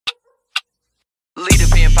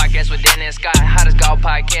podcast with Dan and Scott. Hottest golf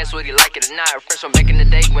podcast, whether you like it or not. Fresh from back in the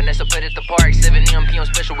day when they still put at the park. 7 p.m.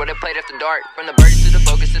 special where they played after dark. From the birdies to the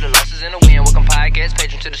focus to the losses and the win. Welcome podcast,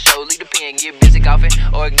 patron to the show, lead the pen. Get busy golfing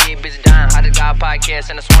or get busy dying. Hottest golf podcast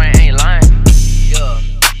and I swear I ain't lying. Yeah.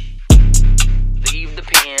 Leave the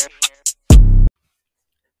pen.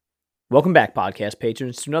 Welcome back, podcast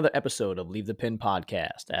patrons, to another episode of Leave the Pin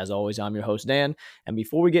Podcast. As always, I'm your host, Dan, and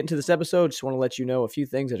before we get into this episode, just want to let you know a few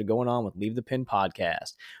things that are going on with Leave the Pin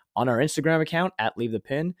Podcast. On our Instagram account,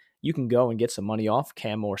 @LeaveThePin, you can go and get some money off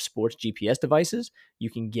Canmore Sports GPS devices. You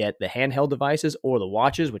can get the handheld devices or the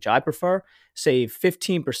watches, which I prefer. Save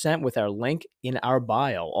 15% with our link in our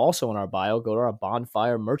bio. Also in our bio, go to our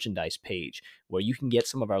Bonfire merchandise page, where you can get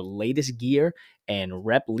some of our latest gear and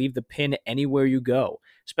rep Leave the Pin anywhere you go.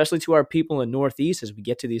 Especially to our people in the Northeast as we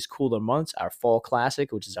get to these cooler months, our Fall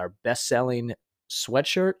Classic, which is our best-selling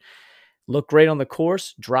sweatshirt. Look great on the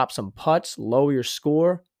course, drop some putts, lower your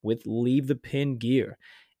score with Leave the Pin gear.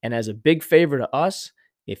 And as a big favor to us,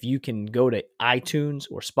 if you can go to iTunes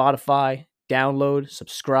or Spotify, download,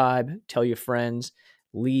 subscribe, tell your friends,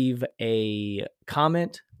 leave a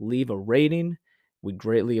comment, leave a rating, we'd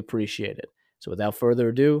greatly appreciate it. So without further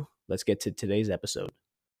ado, let's get to today's episode.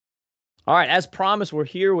 All right, as promised, we're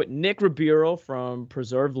here with Nick Ribeiro from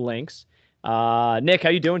Preserved Links. Nick, how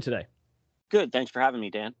you doing today? Good. Thanks for having me,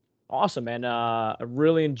 Dan. Awesome, man. I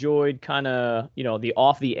really enjoyed kind of, the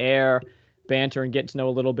off-the-air banter and getting to know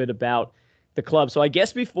a little bit about the club. So I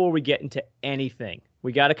guess before we get into anything,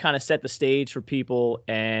 we got to kind of set the stage for people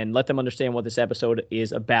and let them understand what this episode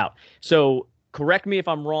is about. So correct me if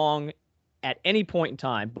I'm wrong at any point in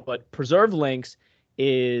time, but Preserved Links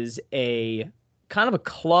is a kind of a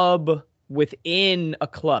club within a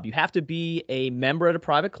club. You have to be a member at a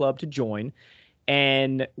private club to join.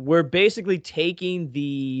 And we're basically taking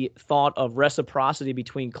the thought of reciprocity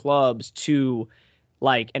between clubs to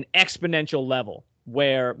like an exponential level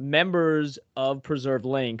where members of Preserved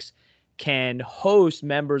Links can host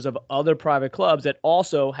members of other private clubs that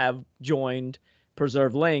also have joined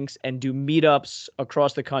Preserved Links and do meetups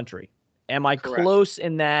across the country. Am I Correct. Close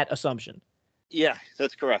in that assumption? Yeah,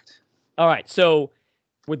 that's correct. All right. So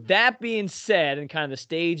with that being said and kind of the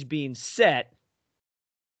stage being set,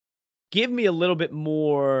 give me a little bit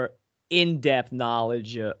more in-depth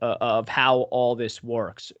knowledge of how all this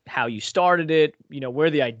works, how you started it, where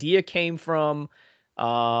the idea came from,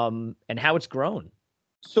 and how it's grown.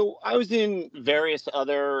 So I was in various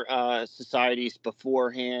other societies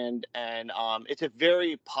beforehand, and it's a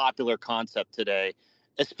very popular concept today,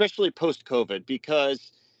 especially post-COVID,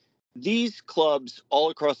 because these clubs all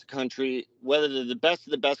across the country, whether they're the best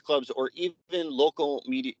of the best clubs or even local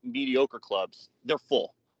mediocre clubs, they're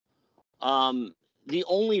full. The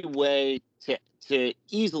only way to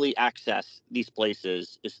easily access these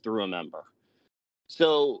places is through a member.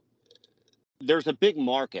 So there's a big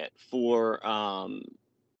market for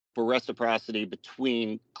reciprocity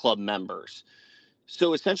between club members.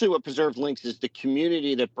 So essentially what Preserved Links is the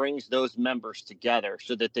community that brings those members together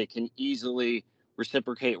so that they can easily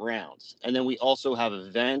reciprocate rounds. And then we also have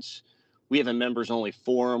events. We have a members only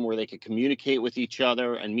forum where they can communicate with each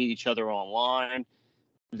other and meet each other online.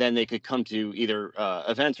 Then they could come to either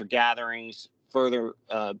events or gatherings, further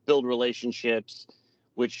build relationships,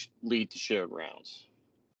 which lead to shared rounds.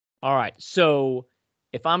 All right. So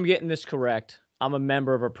if I'm getting this correct, I'm a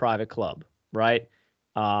member of a private club, right?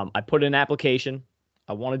 I put in an application.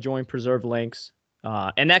 I want to join Preserved Links.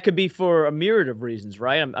 And that could be for a myriad of reasons,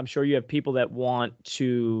 right? I'm sure you have people that want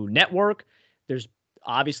to network. There's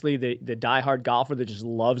obviously the diehard golfer that just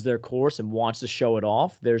loves their course and wants to show it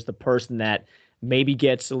off. There's the person that maybe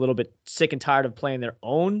gets a little bit sick and tired of playing their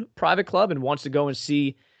own private club and wants to go and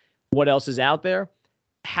see what else is out there.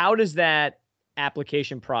 How does that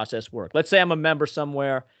application process work? Let's say I'm a member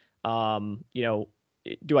somewhere.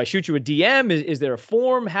 Do I shoot you a DM? Is there a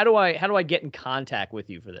form? How do I get in contact with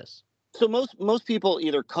you for this? So most people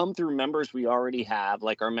either come through members we already have,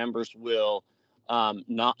 like our members will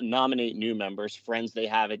nominate new members, friends they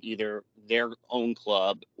have at either their own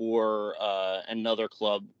club or another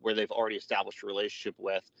club where they've already established a relationship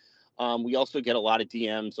with. We also get a lot of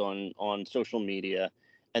DMs on social media.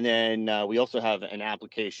 And then we also have an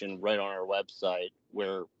application right on our website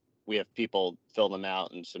where we have people fill them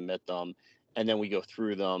out and submit them. And then we go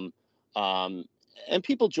through them. And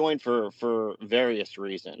people join for various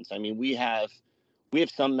reasons. I mean, we have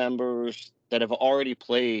some members that have already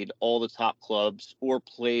played all the top clubs or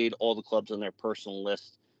played all the clubs on their personal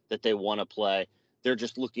list that they want to play. They're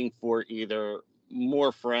just looking for either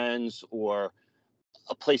more friends or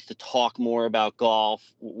a place to talk more about golf,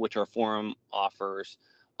 which our forum offers.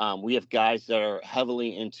 We have guys that are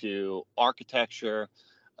heavily into architecture,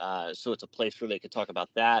 So it's a place where they could talk about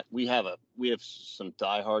that. We have some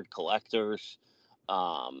diehard collectors.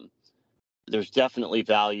 There's definitely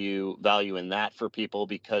value in that for people,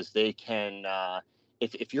 because they can,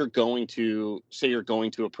 if you're going to, say you're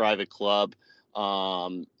going to a private club,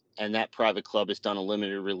 and that private club has done a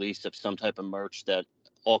limited release of some type of merch that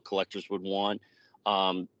all collectors would want.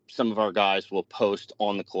 Some of our guys will post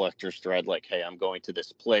on the collectors thread like, hey, I'm going to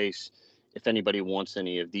this place. If anybody wants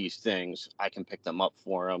any of these things, I can pick them up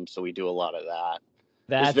for them. So we do a lot of that.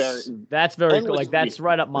 That's very cool. Like, that's reasons.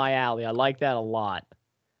 right up my alley. I like that a lot.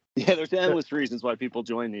 Yeah, there's endless reasons why people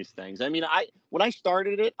join these things. I mean, when I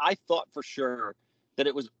started it, I thought for sure that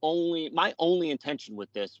it was my only intention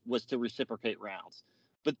with this was to reciprocate rounds.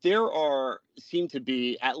 But there seem to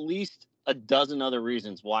be at least a dozen other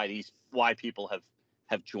reasons why people have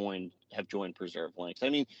joined Preserve Links. I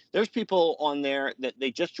mean, there's people on there that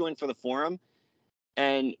they just joined for the forum,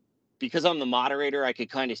 and because I'm the moderator, I could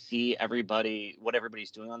kind of see what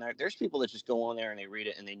everybody's doing on there. There's people that just go on there and they read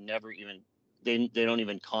it and they never even they don't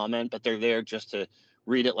even comment, but they're there just to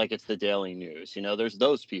read it like it's the daily news. There's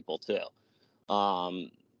those people too.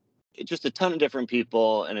 Just a ton of different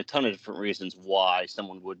people and a ton of different reasons why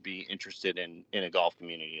someone would be interested in a golf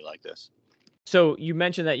community like this. So you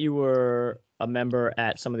mentioned that you were a member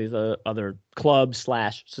at some of these other clubs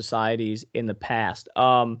 / societies in the past.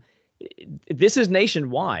 This is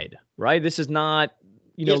nationwide, right? This is not,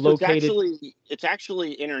 located. It's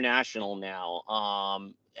actually international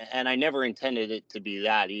now. And I never intended it to be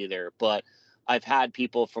that either, but I've had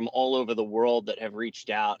people from all over the world that have reached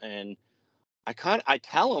out, and I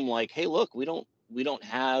tell them like, hey, look, we don't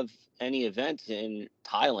have any events in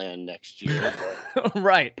Thailand next year, but,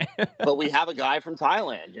 right? But we have a guy from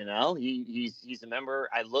Thailand. He's a member.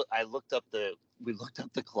 We looked up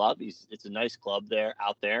the club. It's a nice club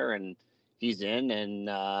out there, and he's in,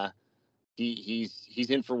 and he's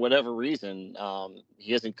in for whatever reason.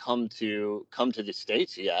 He hasn't come to the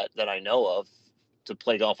States yet that I know of to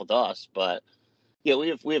play golf with us, but yeah,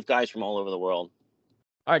 we have guys from all over the world.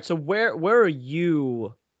 All right, so where are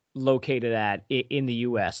you located at in the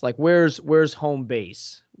U.S.? Like, where's home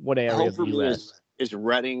base? What area Home of for the me U.S.? is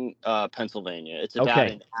Reading, Pennsylvania. It's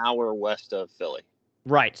about an hour west of Philly.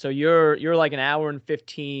 Right, so you're like an hour and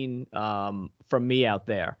 15 from me out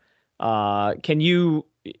there. Can you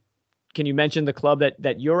mention the club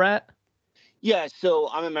that you're at? Yeah, so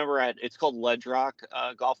I'm a member it's called Ledge Rock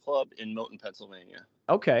Golf Club in Milton, Pennsylvania.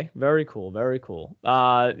 Okay, very cool, very cool.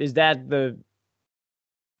 Is that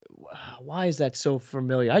why is that so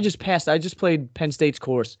familiar? I just played Penn State's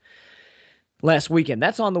course last weekend.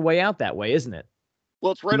 That's on the way out that way, isn't it?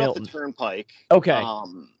 Well, it's right Milton. off the Turnpike. Okay.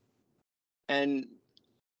 And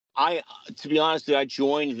to be honest, when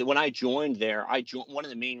I joined there, one of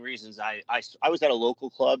the main reasons I was at a local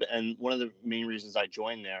club, and one of the main reasons I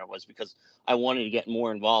joined there was because I wanted to get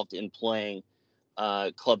more involved in playing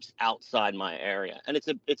clubs outside my area. And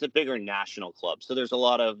it's a bigger national club. So there's a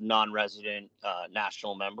lot of non-resident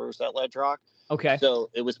national members at Ledge Rock. Okay. So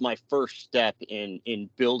it was my first step in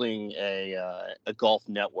building a golf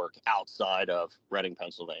network outside of Reading,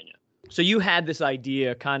 Pennsylvania. So you had this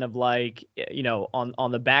idea kind of like,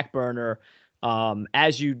 on the back burner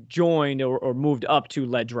as you joined or moved up to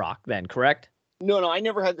Ledge Rock then, correct? No, I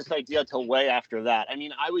never had this idea till way after that. I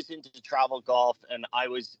mean, I was into travel golf, and I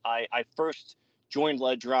first joined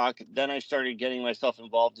Ledge Rock. Then I started getting myself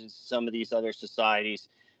involved in some of these other societies.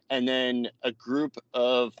 And then a group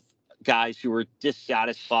of guys who were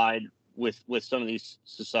dissatisfied with some of these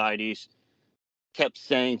societies kept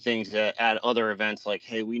saying things at other events like,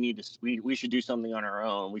 hey, we should do something on our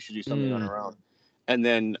own. We should do something on our own. And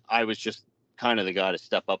then I was just kind of the guy to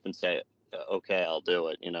step up and say, okay, I'll do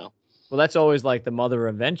it, Well, that's always like the mother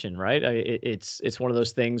of invention, right? It's one of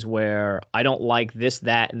those things where I don't like this,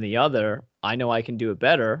 that, and the other. I know I can do it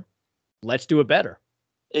better. Let's do it better.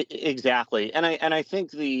 Exactly. And I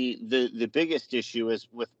think the biggest issue is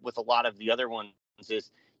with a lot of the other ones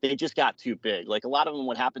is they just got too big. Like, a lot of them,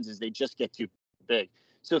 what happens is they just get too big.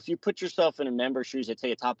 So if you put yourself in a member shoes at,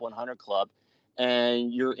 say, a top 100 club,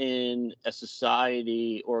 and you're in a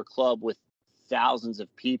society or a club with thousands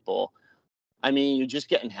of people, I mean, you're just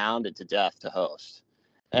getting hounded to death to host.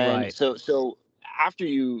 And right. So after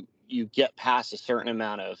you get past a certain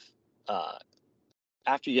amount of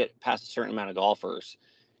golfers,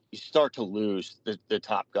 you start to lose the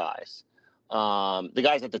top guys, the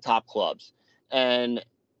guys at the top clubs. And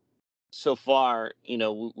so far,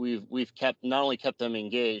 we've not only kept them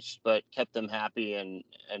engaged, but kept them happy, and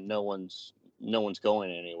no one's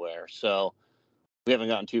going anywhere. So We haven't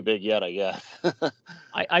gotten too big yet, I guess.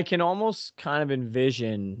 I can almost kind of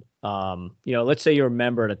envision, let's say you're a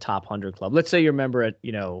member at a top 100 club. Let's say you're a member at,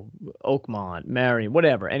 Oakmont, Marion,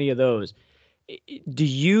 whatever, any of those. Do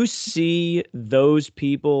you see those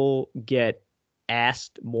people get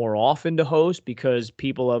asked more often to host because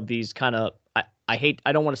people of these kind of,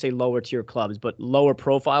 I don't want to say lower tier clubs, but lower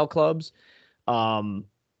profile clubs, um,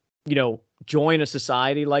 join a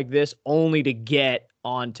society like this only to get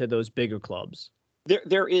onto those bigger clubs?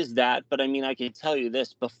 There is that, but I mean, I can tell you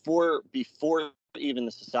this: before even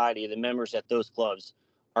the society, the members at those clubs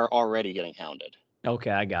are already getting hounded.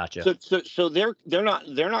 Okay, I gotcha. So they're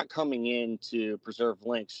not coming in to Preserve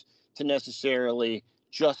Links to necessarily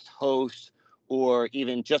just host or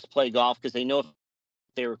even just play golf, because they know if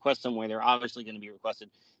they request somewhere, they're obviously going to be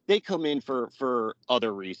requested. They come in for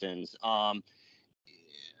other reasons. A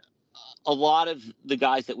lot of the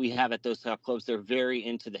guys that we have at those top clubs, they're very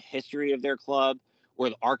into the history of their club or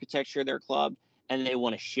the architecture of their club, and they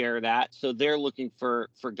want to share that. So they're looking for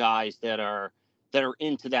guys that are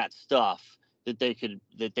into that stuff that they could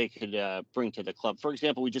bring to the club. For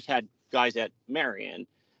example, we just had guys at Marion,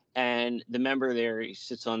 and the member there, he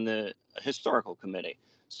sits on the historical committee.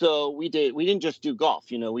 So we didn't just do golf.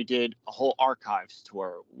 We did a whole archives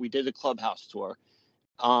tour. We did the clubhouse tour.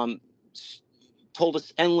 Told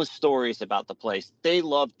us endless stories about the place. They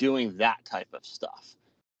love doing that type of stuff.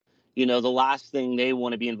 The last thing they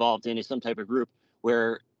want to be involved in is some type of group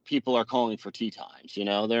where people are calling for tea times.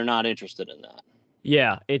 They're not interested in that.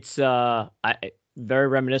 Yeah, it's very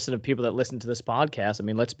reminiscent of people that listen to this podcast. I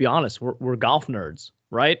mean, let's be honest, we're golf nerds,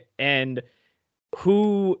 right? And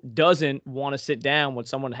who doesn't want to sit down when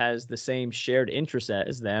someone has the same shared interest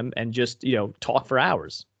as them and just, talk for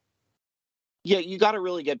hours? Yeah, you got to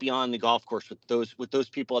really get beyond the golf course with those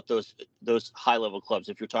people at those high level clubs.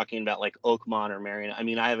 If you're talking about like Oakmont or Marion, I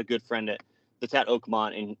mean, I have a good friend that's at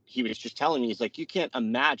Oakmont, and he was just telling me, he's like, you can't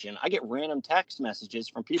imagine. I get random text messages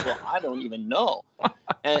from people I don't even know,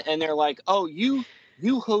 and they're like, oh, you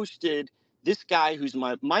hosted this guy who's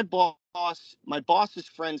my boss's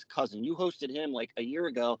friend's cousin. You hosted him like a year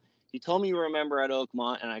ago. He told me you were a member at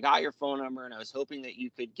Oakmont, and I got your phone number, and I was hoping that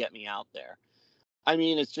you could get me out there. I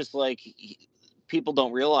mean, it's just like people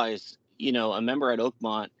don't realize, a member at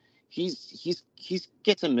Oakmont, he's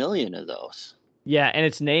gets a million of those. Yeah, and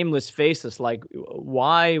it's nameless, faceless. Like,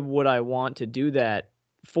 why would I want to do that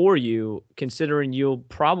for you, considering you'll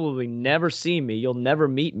probably never see me, you'll never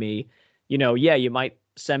meet me? Yeah, you might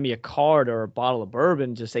send me a card or a bottle of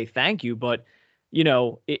bourbon to say thank you, but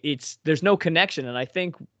it's there's no connection. And I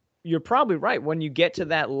think you're probably right. When you get to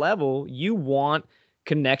that level, you want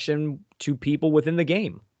connection to people within the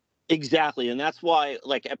game. Exactly. And that's why,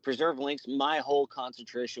 like, at Preserve Links, my whole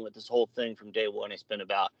concentration with this whole thing from day one has been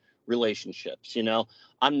about relationships. We're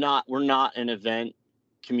not an event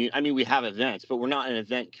community. I mean, we have events, but we're not an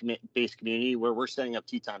event based community where we're setting up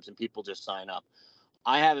tea times and people just sign up.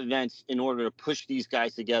 I have events in order to push these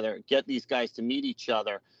guys together, get these guys to meet each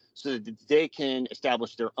other so that they can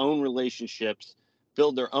establish their own relationships,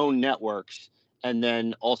 build their own networks, and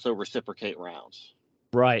then also reciprocate rounds.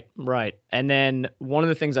 Right. And then one of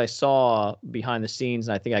the things I saw behind the scenes,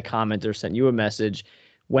 and I think I commented or sent you a message,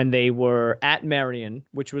 when they were at Marion,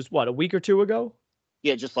 which was what, a week or two ago?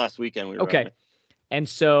 Yeah, just last weekend we were okay. And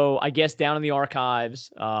so I guess down in the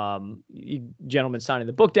archives, you gentlemen signing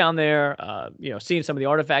the book down there, seeing some of the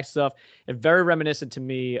artifact stuff, and very reminiscent to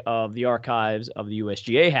me of the archives of the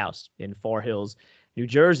USGA house in Far Hills, New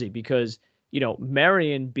Jersey, because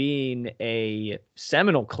Marion being a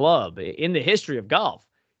seminal club in the history of golf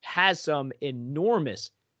has some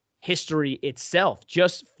enormous history itself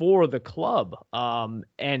just for the club.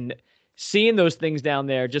 And seeing those things down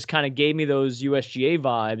there just kind of gave me those USGA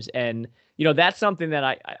vibes. And, that's something that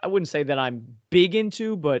I wouldn't say that I'm big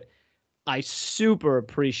into, but I super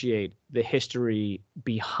appreciate the history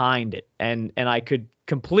behind it. And I could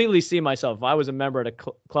completely see myself, if I was a member at a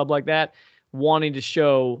club like that, wanting to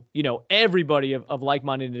show, everybody of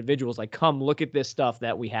like-minded individuals, like, come look at this stuff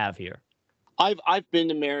that we have here. I've been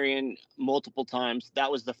to Marion multiple times.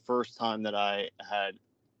 That was the first time that I had.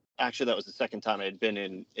 Actually, that was the second time I had been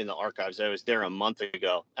in the archives. I was there a month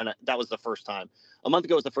ago, and that was the first time. A month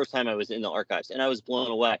ago was the first time I was in the archives, and I was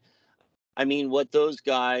blown away. I mean, what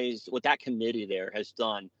that committee there has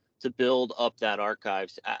done to build up that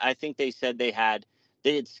archives. I think they said they had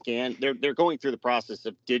scanned. They're going through the process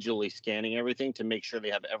of digitally scanning everything to make sure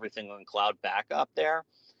they have everything on cloud backup there.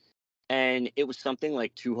 And it was something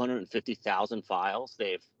like 250,000 files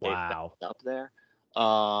they've backed up there.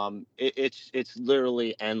 It's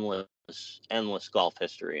literally endless golf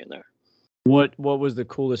history in there. What was the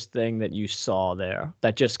coolest thing that you saw there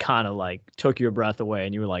that just kind of like took your breath away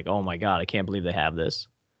and you were like, oh my God, I can't believe they have this?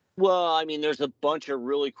 Well, I mean, there's a bunch of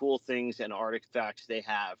really cool things and artifacts they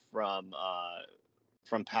have from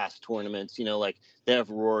past tournaments. You know, like they have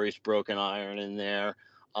Rory's broken iron in there.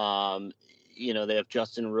 Um, you know, they have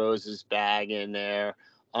Justin Rose's bag in there.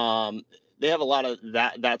 They have a lot of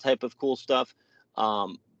that type of cool stuff.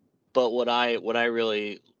 But what I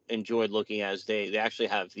really enjoyed looking at is they actually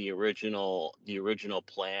have the original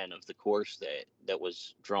plan of the course that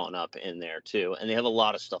was drawn up in there too, and they have a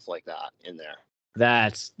lot of stuff like that in there.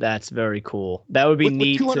 That's very cool. That would be With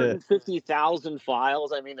neat to 250,000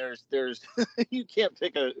 files, I mean, there's you can't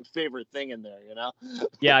pick a favorite thing in there, you know?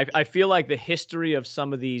 yeah, I feel like the history of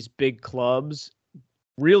some of these big clubs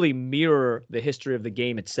really mirror the history of the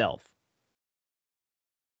game itself.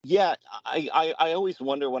 Yeah, I always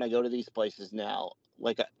wonder when I go to these places now,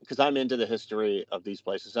 like, because I'm into the history of these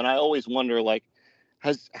places, and I always wonder, like,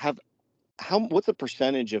 has have how what's the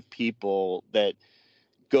percentage of people that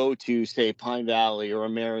go to, say, Pine Valley or a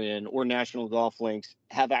Marion or National Golf Links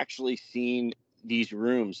have actually seen these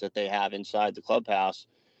rooms that they have inside the clubhouse,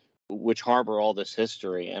 which harbor all this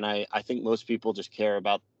history. And I think most people just care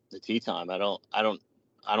about the tee time. I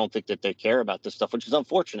don't think that they care about this stuff, which is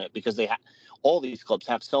unfortunate because all these clubs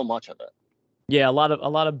have so much of it. Yeah, a lot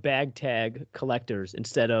of bag tag collectors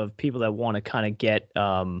instead of people that want to kind of get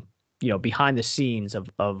behind the scenes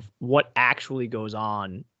of what actually goes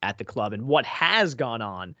on at the club and what has gone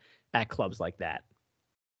on at clubs like that.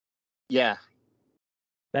 Yeah.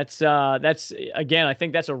 That's again, I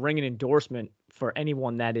think that's a ringing endorsement for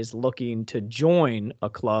anyone that is looking to join a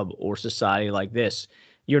club or society like this.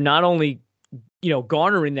 You're not only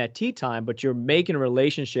garnering that tee time, but you're making a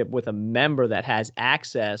relationship with a member that has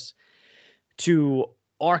access to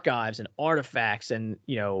archives and artifacts and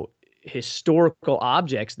historical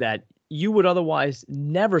objects that you would otherwise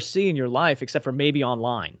never see in your life except for maybe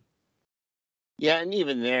online. Yeah, and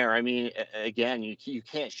even there, I mean, again, you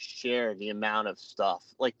can't share the amount of stuff.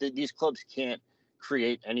 Like these clubs can't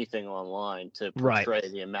create anything online to Right. portray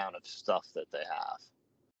the amount of stuff that they have.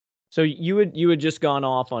 So you had just gone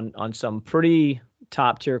off on some pretty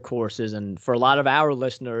top tier courses, and for a lot of our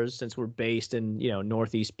listeners, since we're based in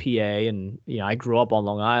Northeast PA, and I grew up on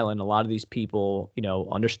Long Island, a lot of these people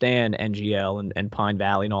understand NGL and Pine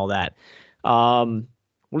Valley and all that.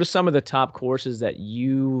 What are some of the top courses that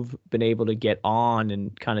you've been able to get on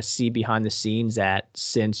and kind of see behind the scenes at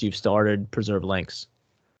since you've started Preserve Links?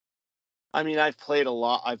 I mean, I've played a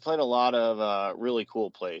lot. I've played a lot of really cool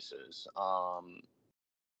places.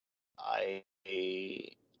 I, I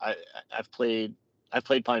I've played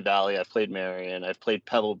Pine Valley. I've played Marion. I've played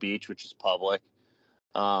Pebble Beach, which is public.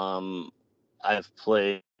 I've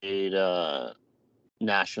played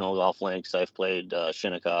National Golf Links. I've played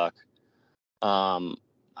Shinnecock.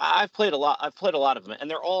 I've played a lot. I've played a lot of them, and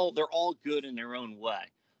they're all good in their own way.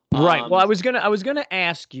 Right. Well, I was gonna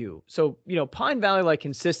ask you. So Pine Valley, like,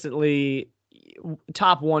 consistently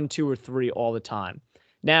top 1, 2, or 3 all the time.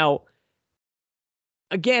 Now,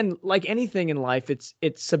 again, like anything in life, it's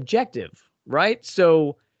subjective, right?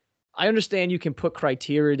 So I understand you can put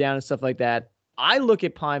criteria down and stuff like that. I look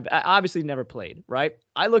at I obviously never played, right?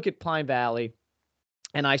 I look at Pine Valley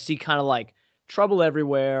and I see kind of like trouble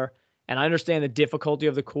everywhere, and I understand the difficulty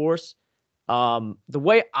of the course. The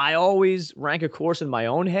way I always rank a course in my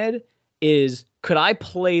own head is, could I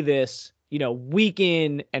play this, week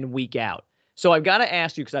in and week out? So I've got to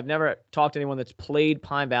ask you, because I've never talked to anyone that's played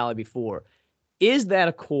Pine Valley before. Is that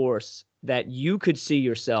a course that you could see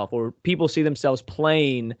yourself, or people see themselves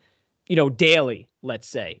playing, daily, let's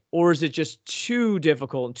say? Or is it just too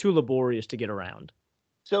difficult and too laborious to get around?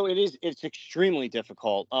 So it's extremely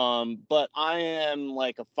difficult. But I am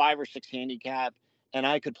like a 5 or 6 handicap, and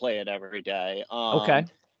I could play it every day. Okay.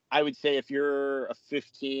 I would say if you're a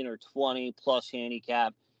 15 or 20 plus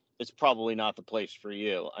handicap, it's probably not the place for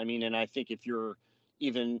you. I mean, and I think if you're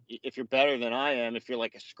better than I am, if you're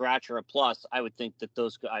like a scratch or a plus, I would think that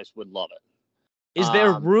those guys would love it. Is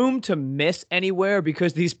there room to miss anywhere?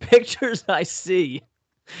 Because these pictures I see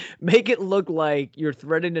make it look like you're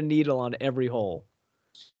threading a needle on every hole.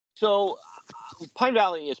 So Pine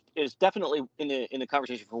Valley is definitely in the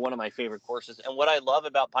conversation for one of my favorite courses. And what I love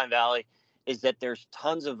about Pine Valley is that there's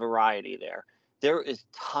tons of variety there. There is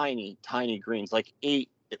tiny, tiny greens, like 8,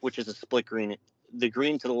 which is a split green. The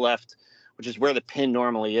green to the left, which is where the pin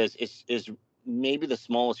normally is maybe the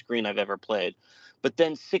smallest green I've ever played. But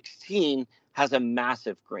then 16 has a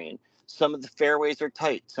massive green. Some of the fairways are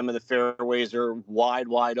tight. Some of the fairways are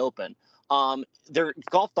wide open. Their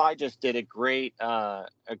Golf Digest did a great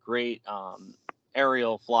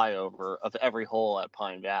aerial flyover of every hole at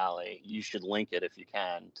Pine Valley. You should link it if you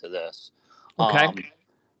can to this. Okay.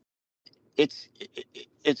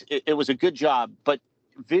 It was a good job, but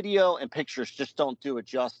video and pictures just don't do it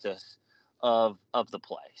justice of the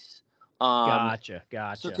place. Gotcha.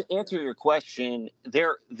 So to answer your question,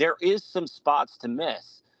 there is some spots to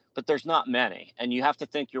miss, but there's not many, and you have to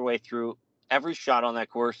think your way through every shot on that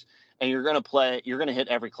course, and you're going to hit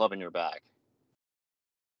every club in your bag.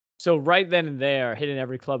 So right then and there, hitting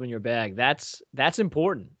every club in your bag, that's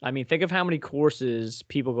important. I mean, think of how many courses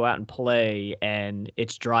people go out and play and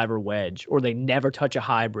it's driver wedge, or they never touch a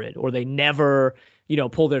hybrid, or they never,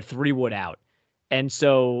 pull their 3-wood out. And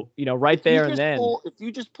so, right there and then. If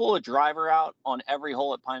you just pull a driver out on every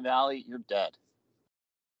hole at Pine Valley, you're dead.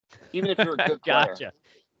 Even if you're a good player. Gotcha.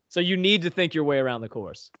 So you need to think your way around the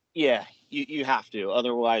course. Yeah, you have to.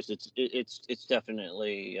 Otherwise, it's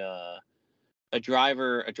definitely a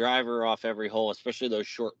driver off every hole, especially those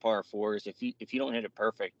short par fours. If you don't hit it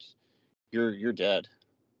perfect, you're dead.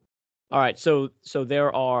 All right, so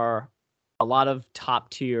there are a lot of top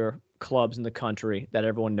tier clubs in the country that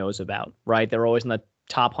everyone knows about, right? They're always in the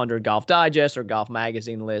top 100 Golf Digest or Golf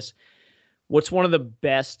Magazine list. What's one of the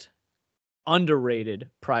best underrated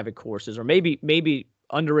private courses, or maybe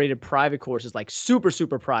underrated private courses, like super,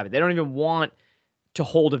 super private? They don't even want to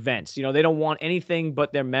hold events. They don't want anything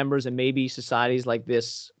but their members and maybe societies like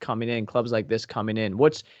this coming in, clubs like this coming in.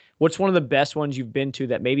 What's one of the best ones you've been to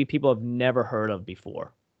that maybe people have never heard of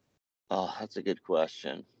before? Oh, that's a good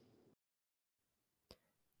question.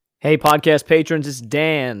 Hey, podcast patrons, it's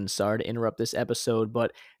Dan. Sorry to interrupt this episode,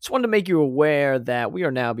 but just wanted to make you aware that we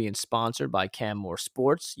are now being sponsored by Canmore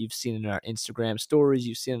Sports. You've seen it in our Instagram stories,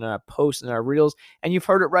 you've seen it in our posts and our reels, and you've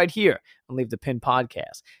heard it right here on Leave the Pin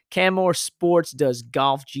podcast. Canmore Sports does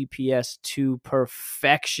golf GPS to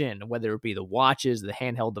perfection, whether it be the watches, the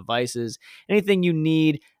handheld devices, anything you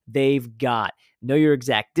need, they've got. Know your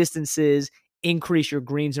exact distances, increase your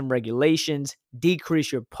greens and regulations,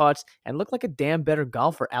 decrease your putts, and look like a damn better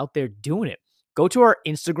golfer out there doing it. Go to our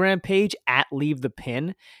Instagram page at Leave the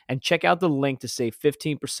Pin and check out the link to save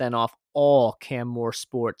 15% off all Canmore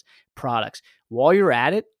Sports products. While you're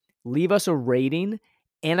at it, leave us a rating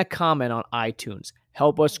and a comment on iTunes.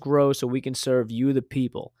 Help us grow so we can serve you, the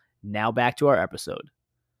people. Now back to our episode.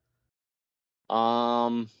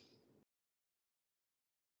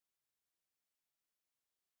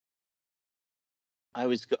 I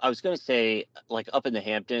was going to say, like, up in the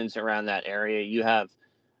Hamptons, around that area, you have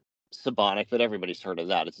Sabonic, but everybody's heard of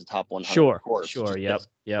that. It's a top 100 course. Sure. Yep.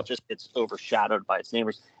 It just gets overshadowed by its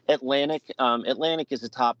neighbors. Atlantic is a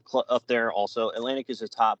top club up there. Also, Atlantic is a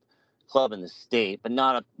top club in the state, but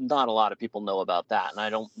not a lot of people know about that, and I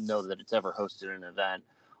don't know that it's ever hosted an event.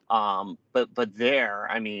 But there,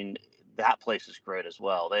 I mean, that place is great as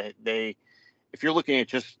well. They if you're looking at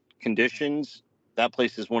just conditions, that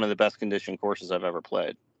place is one of the best conditioned courses I've ever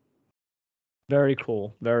played. Very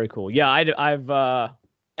cool. Very cool. Yeah, I've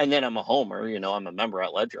and then I'm a homer, I'm a member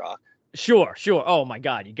at Ledge Rock. Sure. Oh my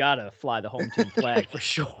God, you gotta fly the home team flag for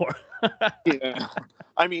sure. Yeah.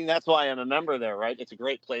 I mean, that's why I'm a member there, right? It's a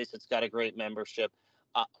great place. It's got a great membership.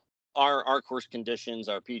 Our course conditions,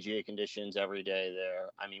 our PGA conditions every day there.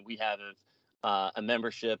 I mean, we have a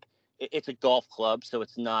membership. It's a golf club, so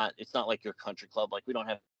it's not like your country club. Like, we don't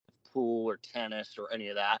have pool or tennis or any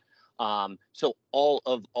of that. So all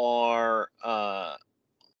of our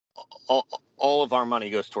money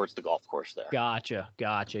goes towards the golf course there. Gotcha.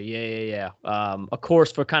 Yeah. A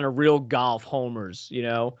course for kind of real golf homers,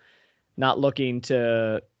 not looking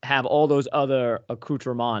to have all those other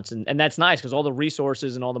accoutrements. And that's nice because all the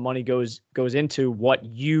resources and all the money goes into what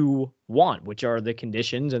you want, which are the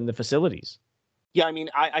conditions and the facilities. Yeah, I mean,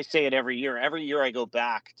 I say it every year. Every year I go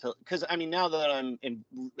back to, because I mean, now that I'm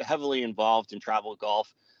heavily involved in travel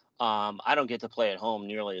golf, I don't get to play at home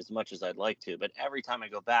nearly as much as I'd like to. But every time I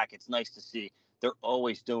go back, it's nice to see they're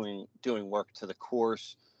always doing work to the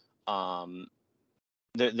course.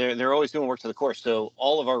 They're always doing work to the course. So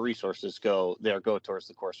all of our resources go towards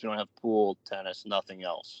the course. We don't have pool, tennis, nothing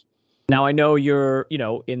else. Now, I know you're,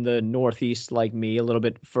 in the Northeast like me, a little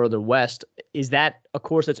bit further west. Is that a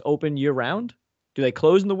course that's open year round? Do they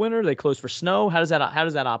close in the winter? Do they close for snow? How does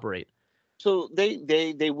that operate? So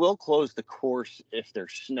they will close the course if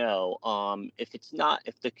there's snow. If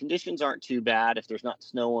the conditions aren't too bad, if there's not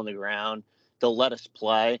snow on the ground, they'll let us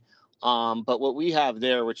play. But what we have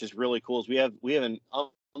there, which is really cool, is we have an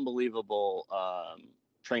unbelievable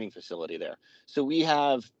training facility there. So we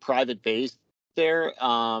have private bays there.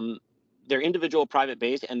 They're individual private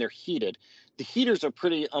bays, and they're heated. The heaters are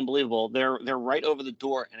pretty unbelievable. They're right over the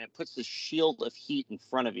door, and it puts this shield of heat in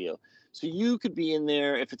front of you. So you could be in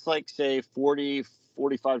there if it's like, say, 40,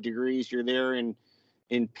 45 degrees, you're there in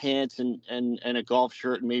pants and a golf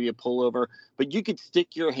shirt and maybe a pullover, but you could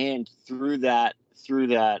stick your hand through that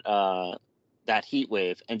heat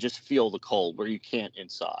wave and just feel the cold where you can't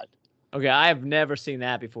inside. Okay, I have never seen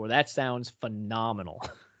that before. That sounds phenomenal.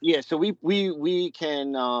 Yeah, so we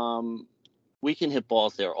can hit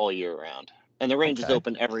balls there all year round, and the range is Okay.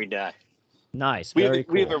 open every day. Nice. We Very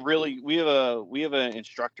cool. we have an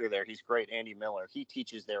instructor there. He's great, Andy Miller. He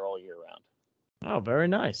teaches there all year round. Oh, very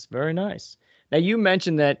nice. Very nice. Now, you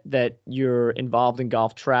mentioned that you're involved in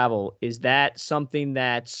golf travel. Is that something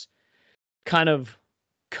that's kind of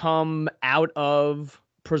come out of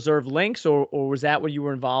Preserve Links, or was that what you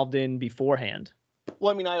were involved in beforehand?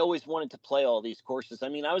 Well, I mean, I always wanted to play all these courses. I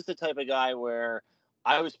mean, I was the type of guy where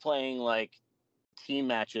I was playing like team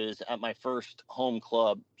matches at my first home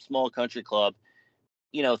club, small country club,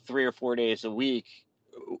 3 or 4 days a week,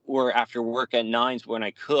 or after work at nines when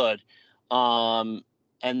I could. And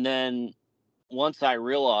then once I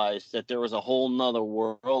realized that there was a whole nother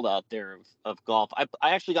world out there of golf, I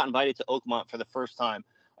actually got invited to Oakmont for the first time.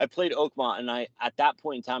 I played Oakmont, and at that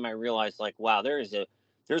point in time, I realized, like, wow, there's a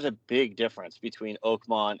big difference between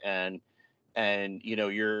Oakmont and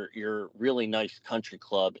your really nice country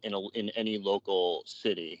club in any local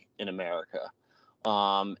city in America.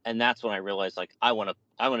 And that's when I realized, like, I want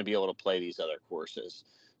to be able to play these other courses.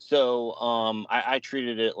 So I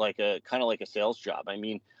treated it like kind of like a sales job. I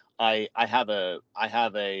mean, I have an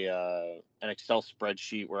Excel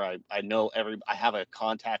spreadsheet where I have a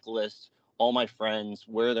contact list, all my friends,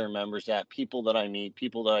 where they're members at, people that I meet,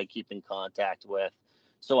 people that I keep in contact with.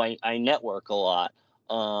 So I network a lot.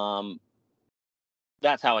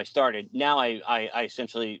 That's how I started. Now I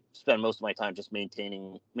essentially spend most of my time just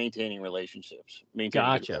maintaining relationships.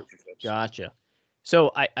 Gotcha.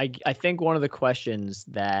 So I think one of the questions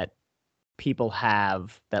that people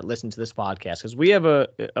have that listen to this podcast, because we have a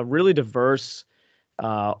really diverse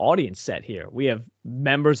audience set here. We have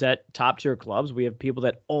members at top tier clubs. We have people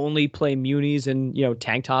that only play munis and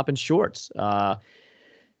tank top and shorts.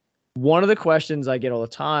 One of the questions I get all the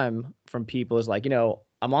time from people is like,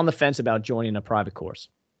 I'm on the fence about joining a private course.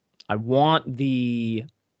 I want the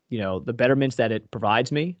betterments that it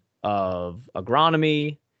provides me of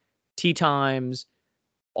agronomy, tee times,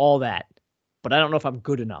 all that, but I don't know if I'm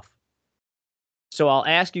good enough. So I'll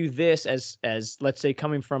ask you this as let's say,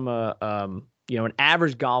 coming from an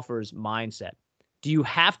average golfer's mindset. Do you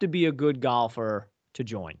have to be a good golfer to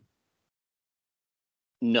join?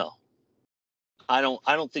 No, I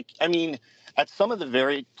don't think. I mean, at some of the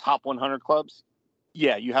very top 100 clubs,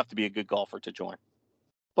 yeah, you have to be a good golfer to join.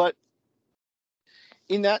 But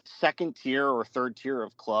in that second tier or third tier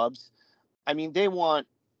of clubs, I mean, they want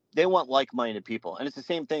like-minded people, and it's the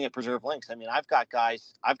same thing at Preserve Links. I mean, I've got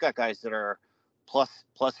guys that are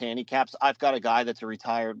plus handicaps. I've got a guy that's a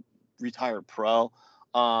retired pro,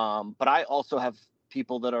 but I also have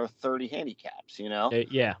people that are 30 handicaps.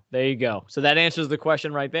 Yeah, there you go. So that answers the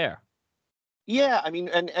question right there. Yeah, I mean,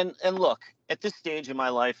 and look, at this stage in my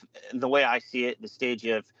life, the way I see it, the stage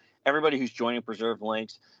of everybody who's joining Preserve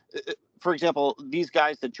Links, for example, these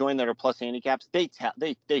guys that join that are plus handicaps, they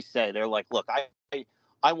say, they're like, look,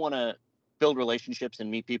 I want to build relationships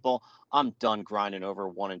and meet people. I'm done grinding over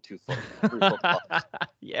 1 and 2 foot, 3 foot putts.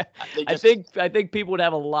 Yeah, I think people would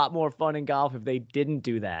have a lot more fun in golf if they didn't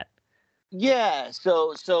do that. Yeah,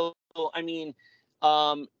 so I mean,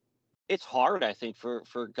 it's hard, I think, for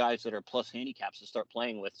guys that are plus handicaps to start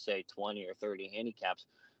playing with, say, 20 or 30 handicaps.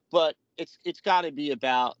 But it's got to be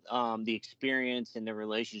about the experience and the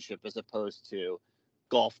relationship as opposed to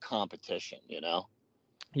golf competition,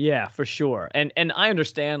 Yeah, for sure. And I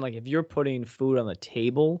understand, like, if you're putting food on the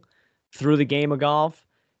table through the game of golf,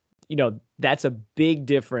 that's a big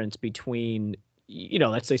difference between,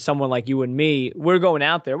 let's say someone like you and me. We're going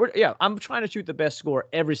out there. I'm trying to shoot the best score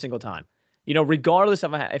every single time. Regardless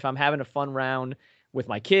of if I'm having a fun round with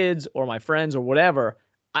my kids or my friends or whatever,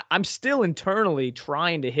 I'm still internally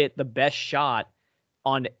trying to hit the best shot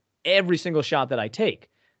on every single shot that I take.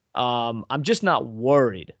 I'm just not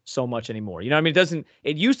worried so much anymore.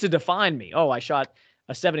 It used to define me. Oh, I shot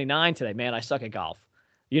a 79 today, man, I suck at golf,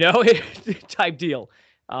 type deal.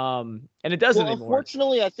 And it doesn't anymore.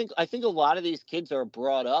 Unfortunately, I think a lot of these kids are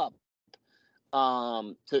brought up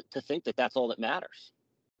to think that that's all that matters.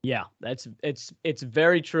 Yeah, it's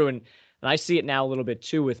very true. And I see it now a little bit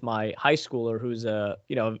too with my high schooler who's a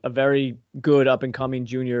very good up and coming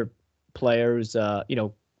junior player who's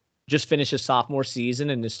just finished his sophomore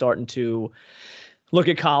season and is starting to look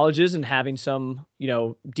at colleges and having some,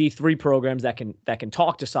 D3 programs that can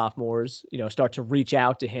talk to sophomores, start to reach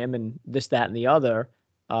out to him and this, that, and the other.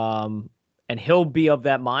 And he'll be of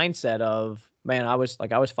that mindset of, man, I was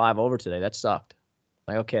 5 over today. That sucked.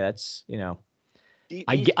 Like, okay, that's, These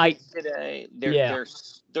I kids today, yeah,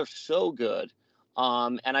 they're so good.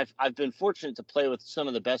 And I've been fortunate to play with some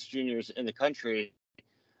of the best juniors in the country.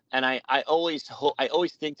 And I always hope, I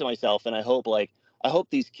always think to myself, and I hope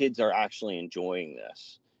these kids are actually enjoying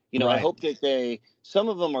this. I right. hope that some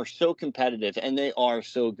of them are so competitive and they are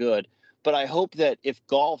so good. But I hope that if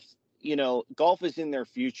golf is in their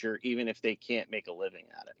future, even if they can't make a living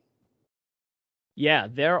at it. Yeah,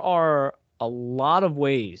 there are a lot of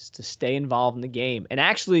ways to stay involved in the game and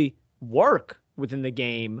actually work within the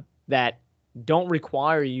game that don't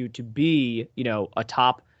require you to be, a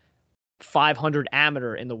top 500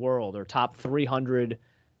 amateur in the world or top 300,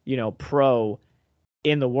 pro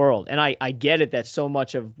in the world. And I get it that so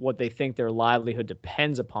much of what they think their livelihood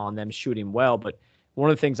depends upon them shooting well. But one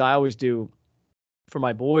of the things I always do for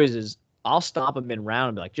my boys is I'll stop them in round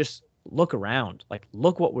and be like, just look around. Like,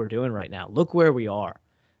 look what we're doing right now. Look where we are.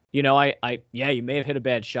 Yeah, you may have hit a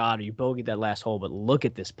bad shot or you bogeyed that last hole, but look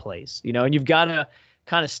at this place, and you've got to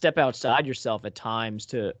kind of step outside yourself at times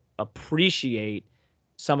to appreciate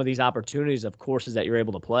some of these opportunities of courses that you're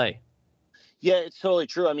able to play. Yeah, it's totally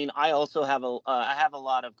true. I mean, I also have I have a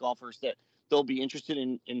lot of golfers that they'll be interested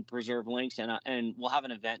in preserve links, and we'll have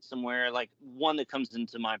an event somewhere. Like one that comes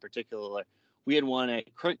into mind particularly, we had one at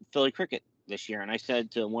Philly Cricket this year, and I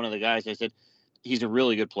said to one of the guys, I said, he's a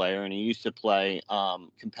really good player, and he used to play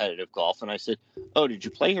competitive golf. And I said, "Oh, did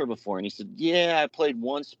you play here before?" And he said, "Yeah, I played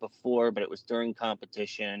once before, but it was during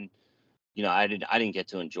competition. I didn't get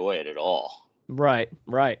to enjoy it at all." Right,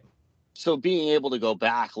 right. So being able to go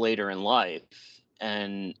back later in life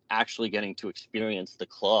and actually getting to experience the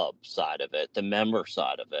club side of it, the member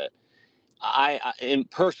side of it, and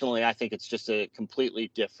personally, I think it's just a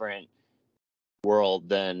completely different world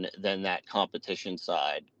than that competition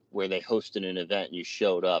side where they hosted an event and you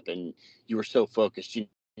showed up and you were so focused you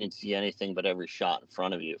didn't see anything but every shot in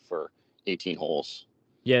front of you for 18 holes.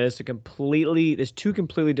 Yeah, there's two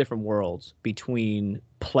completely different worlds between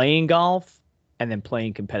playing golf and then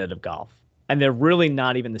playing competitive golf. And they're really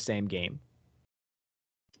not even the same game.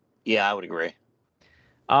 Yeah, I would agree.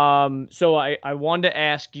 So I wanted to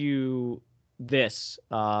ask you this.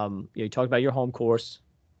 You talked about your home course,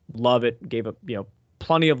 love it, gave up,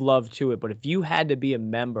 plenty of love to it. But if you had to be a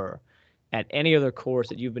member at any other course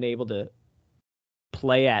that you've been able to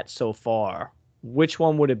play at so far, which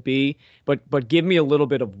one would it be? But give me a little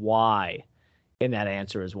bit of why in that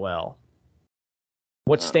answer as well.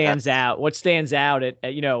 What stands out? What stands out at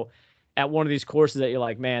one of these courses that you're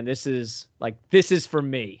like, man, this is for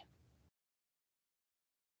me?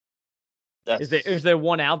 Is there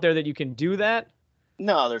one out there that you can do that?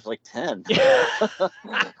 No, there's like 10.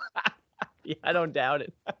 Yeah, I don't doubt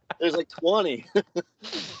it. There's like 20.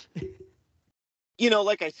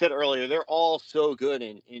 Like I said earlier, they're all so good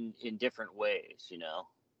in different ways,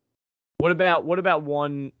 What about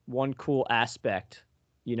one cool aspect,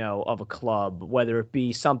 of a club, whether it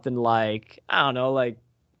be something like, I don't know, like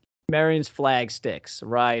Marion's flag sticks,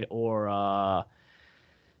 right? Or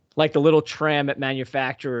like the little tram at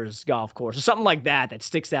Manufacturers golf course or something like that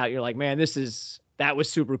sticks out. You're like, man, that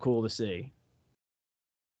was super cool to see.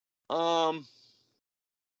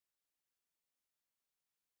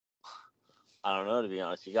 I don't know, to be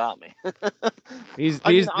honest. You got me. These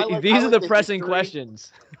are the pressing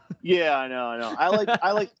questions. Yeah, I know.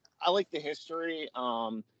 I like the history.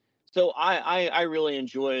 So I really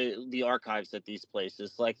enjoy the archives at these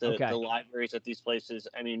places, like the libraries at these places.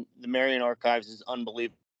 I mean, the Marion Archives is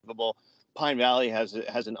unbelievable. Pine Valley has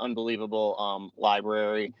an unbelievable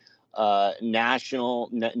library.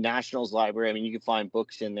 Nationals Library. I mean, you can find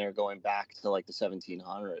books in there going back to like the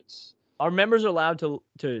 1700s. Are members allowed to?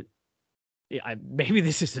 Maybe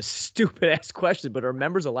this is a stupid ass question, but are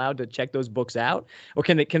members allowed to check those books out, or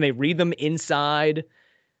can they read them inside?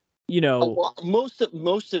 Most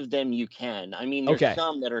of them you can. I mean, there's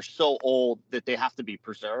some that are so old that they have to be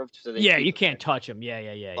preserved. So you can't touch them. Yeah.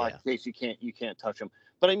 In case you can't touch them.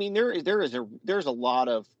 But I mean, there's a lot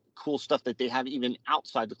of cool stuff that they have even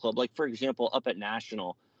outside the club. Like for example, up at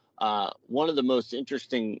National, one of the most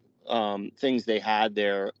interesting things they had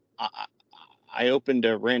there. I opened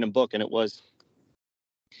a random book and it was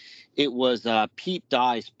Pete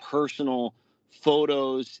Dye's personal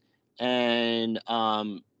photos and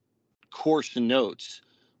course notes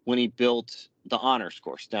when he built the honors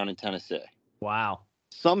course down in Tennessee. Wow.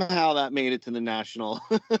 Somehow that made it to the national.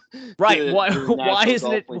 Right. Why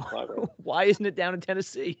isn't it down in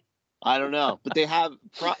Tennessee? I don't know, but they have.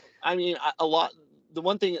 I mean, a lot. The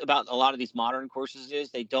one thing about a lot of these modern courses is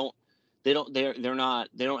they don't they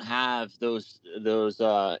don't have those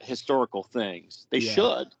historical things. They Yeah.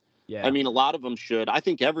 should. Yeah. I mean, a lot of them should. I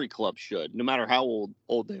think every club should, no matter how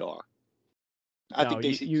old they are. I No, think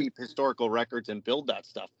they should keep historical records and build that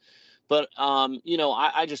stuff. But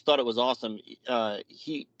I just thought it was awesome.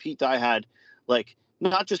 Pete Dye had like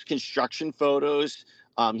not just construction photos.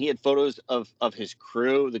 He had photos of his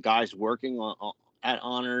crew, the guys working at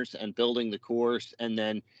Honors and building the course, and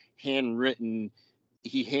then handwritten.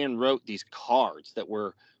 He handwrote these cards that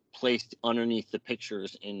were placed underneath the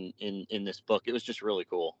pictures in this book. It was just really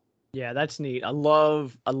cool. Yeah, that's neat. I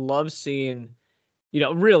love seeing,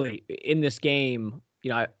 really in this game,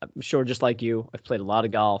 I'm sure just like you, I've played a lot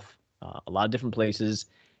of golf, a lot of different places.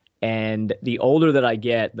 And the older that I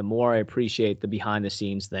get, the more I appreciate the behind the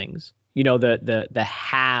scenes things, the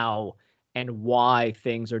how and why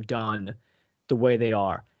things are done the way they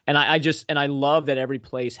are. And I love that every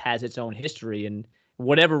place has its own history, and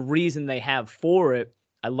whatever reason they have for it,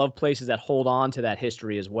 I love places that hold on to that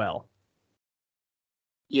history as well.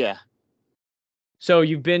 Yeah. So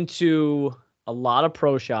you've been to a lot of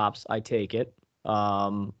pro shops, I take it.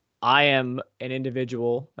 I am an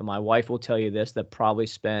individual, and my wife will tell you this, that probably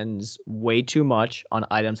spends way too much on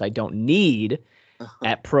items I don't need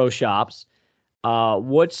at pro shops.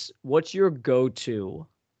 What's your go-to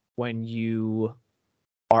when you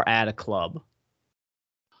are at a club?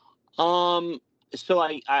 So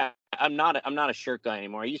I'm not a shirt guy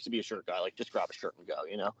anymore. I used to be a shirt guy, like just grab a shirt and go,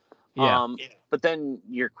 Yeah. But then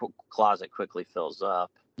your closet quickly fills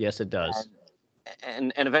up. Yes, it does.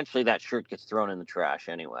 And eventually that shirt gets thrown in the trash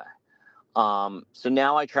anyway. So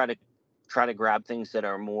now I try to grab things that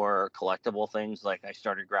are more collectible things. Like I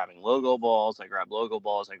started grabbing logo balls. I grab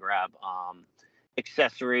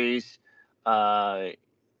accessories,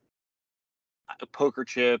 poker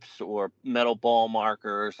chips or metal ball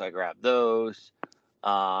markers. I grab those.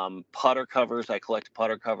 Putter covers. I collect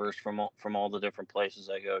putter covers from all the different places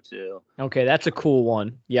I go to. Okay, that's a cool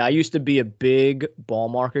one. Yeah, I used to be a big ball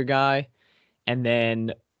marker guy, and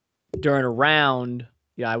then during a round,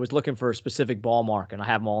 I was looking for a specific ball mark, and I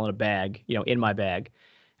have them all in a bag, in my bag.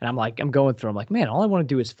 And I'm going through. I'm like, man, all I want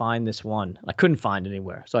to do is find this one. I couldn't find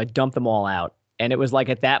anywhere, so I dumped them all out. And it was like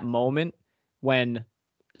at that moment when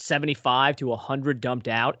 75 to 100 dumped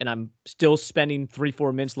out, and I'm still spending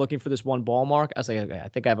 3-4 minutes looking for this one ball mark. I was like, okay, I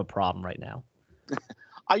think I have a problem right now.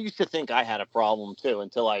 I used to think I had a problem too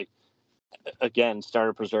until I again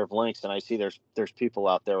started Preserve Links, and I see there's people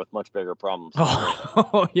out there with much bigger problems.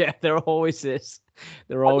 Oh yeah, there always is.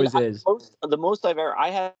 There always is. The most I've ever I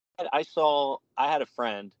had a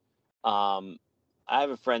friend. I have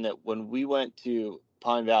a friend that when we went to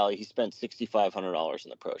Pine Valley, he spent $6,500 in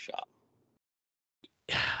the pro shop.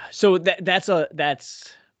 So that's a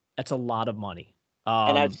lot of money.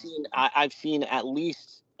 And I've seen at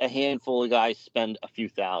least a handful of guys spend a few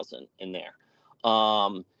thousand in there.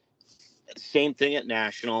 Same thing at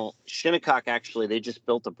National. Shinnecock, actually, they just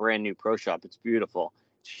built a brand new pro shop. It's beautiful.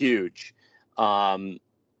 It's huge. And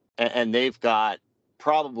they've got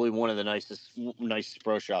probably one of the nicest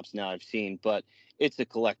pro shops now I've seen, but it's a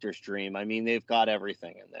collector's dream. I mean, they've got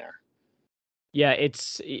everything in there. Yeah,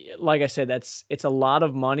 it's like I said, it's a lot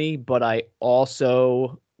of money, but I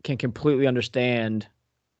also can completely understand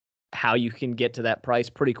how you can get to that price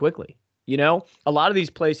pretty quickly. A lot of these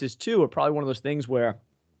places too are probably one of those things where,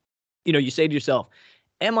 you say to yourself,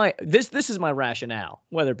 this is my rationale,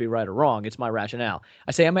 whether it be right or wrong, it's my rationale.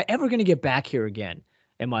 I say, am I ever going to get back here again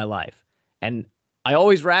in my life? And I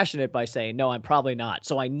always ration it by saying, no, I'm probably not.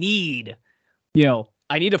 So I need a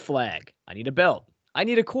flag. I need a belt. I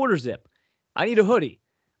need a quarter zip. I need a hoodie.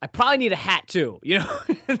 I probably need a hat too.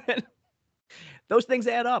 Those things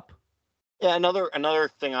add up. Yeah, another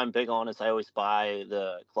thing I'm big on is I always buy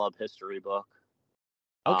the club history book.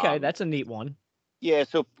 Okay, that's a neat one. Yeah,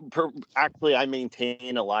 so actually I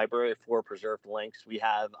maintain a library for Preserved Links. We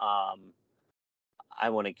have I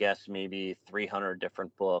want to guess maybe 300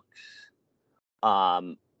 different books.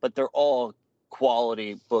 But they're all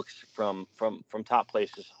quality books from top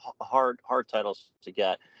places, hard titles to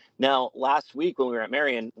get. Now, last week when we were at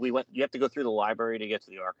Marion, you have to go through the library to get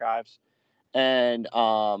to the archives. And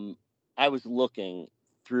I was looking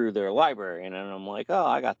through their library and I'm like, oh,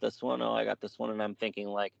 I got this one. Oh, I got this one. And I'm thinking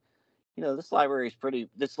like, this library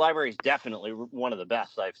is definitely one of the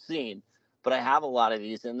best I've seen, but I have a lot of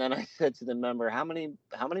these. And then I said to the member, how many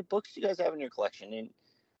books do you guys have in your collection? And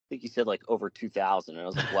I think he said like over 2,000. And I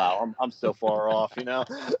was like, wow, I'm so far off,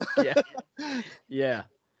 Yeah. Yeah.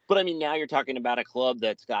 But I mean, now you're talking about a club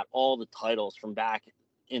that's got all the titles from back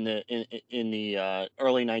in the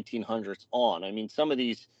early 1900s on. I mean, some of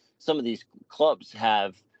these clubs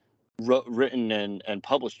have written and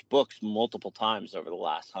published books multiple times over the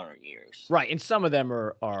last 100 years. Right, and some of them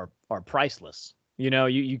are priceless.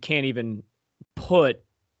 You can't even put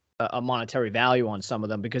a monetary value on some of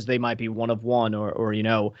them because they might be one of one, or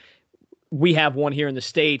we have one here in the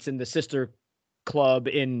States and the sister club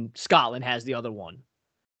in Scotland has the other one.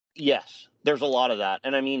 Yes, there's a lot of that.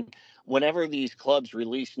 And I mean, whenever these clubs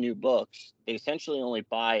release new books, they essentially only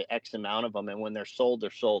buy X amount of them, and when they're sold,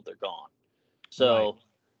 they're gone. So,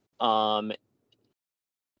 right.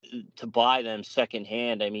 To buy them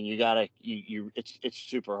secondhand, I mean, it's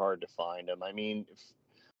super hard to find them. I mean,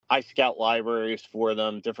 I scout libraries for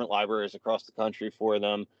them, different libraries across the country for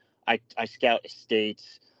them. I scout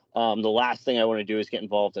estates. The last thing I want to do is get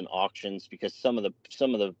involved in auctions because some of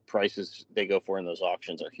the prices they go for in those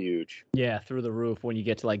auctions are huge. Yeah, through the roof when you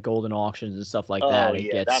get to like golden auctions and stuff like that.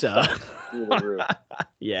 It gets through the roof.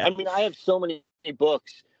 Yeah. I mean, I have so many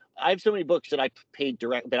books. I have so many books that I paid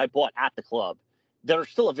that I bought at the club that are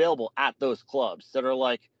still available at those clubs that are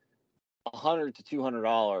like $100 to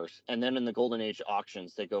 $200, and then in the golden age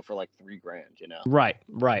auctions they go for like $3,000.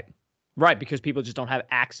 Right, because people just don't have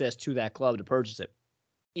access to that club to purchase it.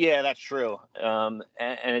 Yeah, that's true. And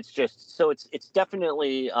it's just so it's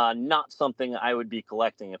definitely not something I would be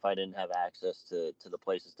collecting if I didn't have access to the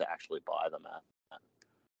places to actually buy them at.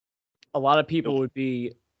 A lot of people would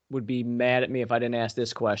be mad at me if I didn't ask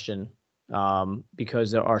this question,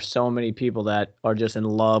 because there are so many people that are just in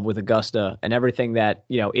love with Augusta and everything that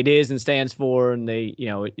it is and stands for, and they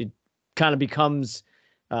it kind of becomes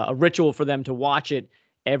a ritual for them to watch it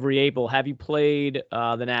every April. Have you played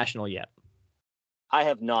the National yet? I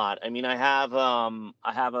have not. I mean, I have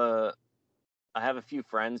a few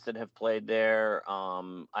friends that have played there.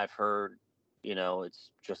 I've heard, it's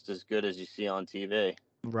just as good as you see on TV.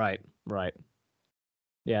 Right.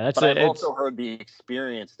 Yeah, that's it. I've also heard the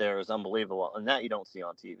experience there is unbelievable, and that you don't see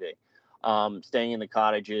on TV. Staying in the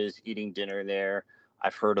cottages, eating dinner there.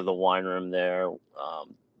 I've heard of the wine room there.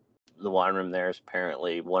 The wine room there is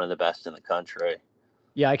apparently one of the best in the country.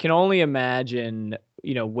 Yeah, I can only imagine,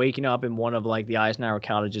 waking up in one of like the Eisenhower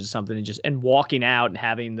cottages or something and walking out and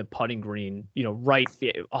having the putting green, right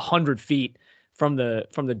 100 feet from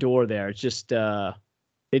the door there. It's just,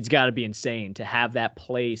 it's got to be insane to have that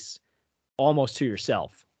place almost to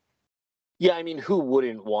yourself. Yeah, I mean, who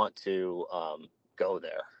wouldn't want to go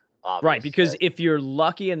there? Obviously. Right, because if you're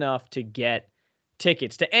lucky enough to get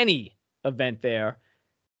tickets to any event there,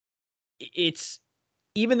 it's,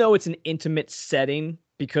 even though it's an intimate setting,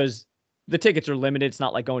 because the tickets are limited, it's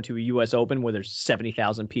not like going to a U.S. Open where there's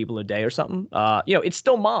 70,000 people a day or something. It's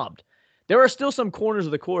still mobbed. There are still some corners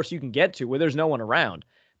of the course you can get to where there's no one around,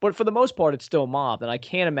 but for the most part, it's still mobbed. And I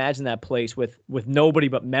can't imagine that place with nobody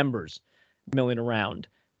but members milling around.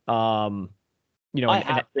 I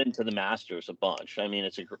have been to the Masters a bunch. I mean,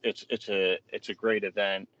 it's a great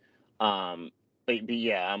event. But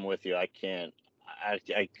yeah, I'm with you. I can't.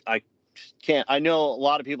 I know a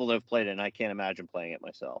lot of people that have played it, and I can't imagine playing it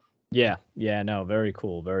myself. Yeah, no, very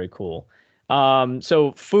cool.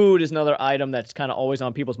 So food is another item that's kind of always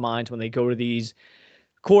on people's minds when they go to these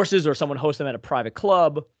courses or someone hosts them at a private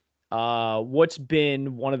club. What's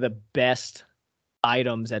been one of the best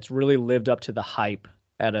items that's really lived up to the hype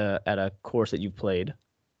at a course that you've played?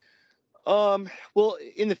 Well,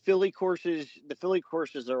 in the Philly courses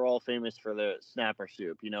are all famous for the snapper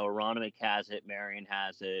soup. Aronimink has it, Marion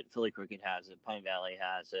has it, Philly Crooked has it, Pine Valley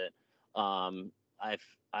has it.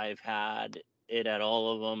 I've had it at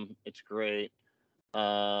all of them. It's great.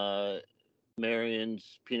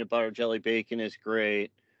 Marion's peanut butter jelly bacon is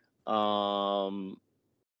great. The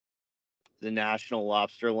National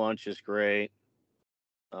Lobster Lunch is great.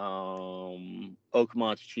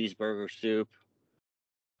 Oakmont's cheeseburger soup.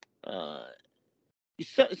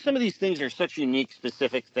 Some of these things are such unique,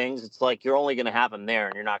 specific things. It's like you're only going to have them there,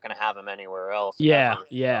 and you're not going to have them anywhere else.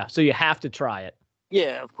 Yeah. So you have to try it.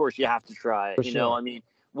 Yeah, of course you have to try it. For sure. I mean,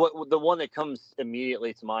 the one that comes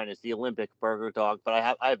immediately to mind is the Olympic burger dog. But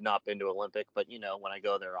I have not been to Olympic. But when I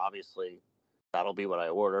go there, obviously that'll be what I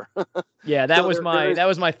order. Yeah, that was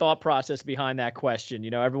my thought process behind that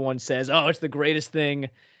question. Everyone says, "Oh, it's the greatest thing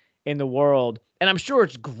in the world," and I'm sure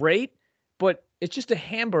it's great, but it's just a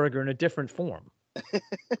hamburger in a different form.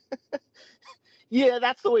 Yeah,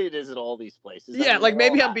 that's the way it is at all these places. Yeah, like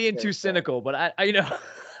maybe I'm being too cynical, but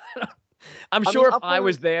I'm sure if I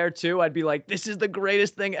was there too, I'd be like, this is the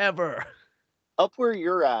greatest thing ever. Up where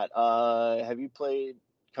you're at, have you played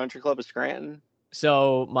Country Club of Scranton?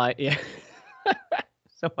 So my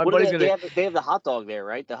buddy's they have the hot dog there,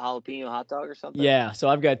 right? The jalapeno hot dog or something? Yeah, so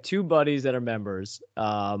I've got two buddies that are members,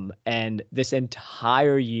 and this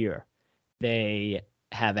entire year they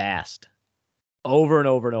have asked over and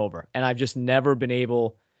over and over, and I've just never been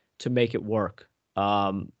able to make it work.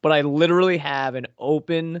 But I literally have an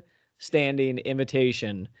open standing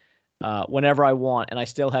invitation whenever I want, and I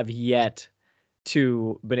still have yet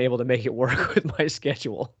to been able to make it work with my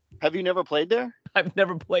schedule. Have you never played there? I've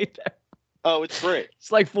never played there. Oh, it's free.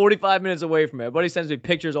 It's like 45 minutes away from me. My buddy sends me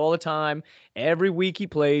pictures all the time. Every week he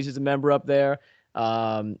plays. He's a member up there.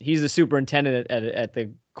 He's the superintendent at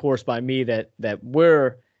the course by me that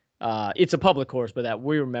we're it's a public course, but that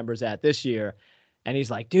we were members at this year. And he's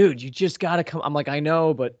like, dude, you just got to come. I'm like, I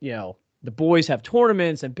know, but the boys have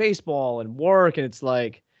tournaments and baseball and work. And it's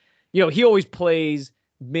like, he always plays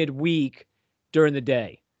midweek during the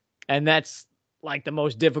day. And that's like the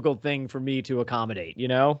most difficult thing for me to accommodate,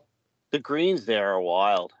 The greens there are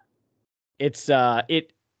wild. It's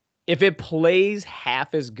if it plays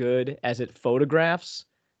half as good as it photographs,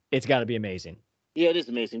 it's got to be amazing. Yeah, it is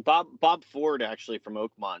amazing. Bob Ford, actually, from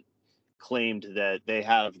Oakmont, claimed that they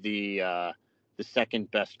have the second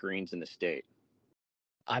best greens in the state.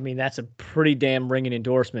 I mean, that's a pretty damn ringing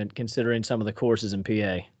endorsement considering some of the courses in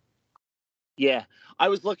PA. Yeah, I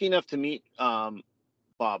was lucky enough to meet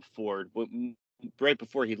Bob Ford right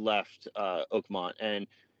before he left Oakmont, and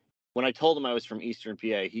when I told him I was from Eastern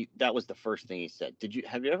PA, that was the first thing he said.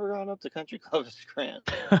 Have you ever gone up to Country Club Scranton?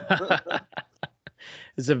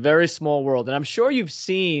 It's a very small world, and I'm sure you've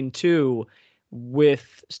seen too,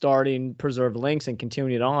 with starting Preserved Links and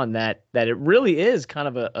continuing it on, that it really is kind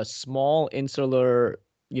of a small insular,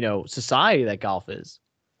 society that golf is.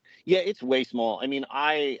 Yeah, it's way small. I mean,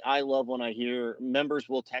 I love when I hear members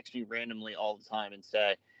will text me randomly all the time and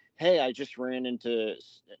say, hey, I just ran into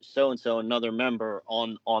so-and-so, another member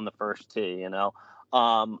on the first tee,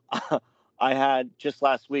 I had just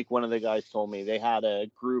last week, one of the guys told me they had a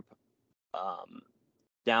group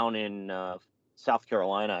down in South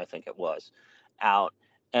Carolina, I think it was, out,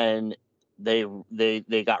 and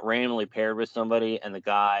they got randomly paired with somebody, and the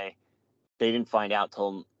guy, they didn't find out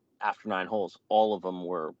till after 9 holes. All of them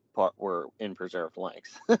were in Preserved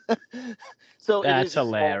Links. So that's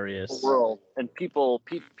hilarious. World, and people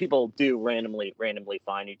do randomly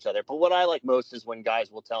find each other. But what I like most is when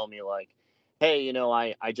guys will tell me like, hey,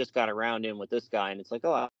 I just got around in with this guy, and it's like,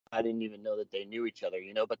 oh, I didn't even know that they knew each other,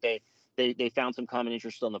 but they found some common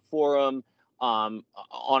interest on the forum. On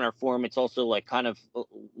our forum, it's also like kind of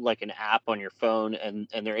like an app on your phone, and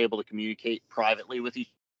they're able to communicate privately with each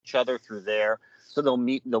other through there. So they'll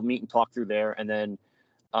meet and talk through there, and then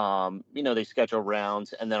they schedule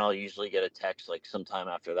rounds, and then I'll usually get a text like sometime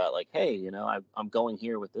after that, like, hey, I'm going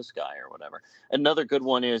here with this guy or whatever. Another good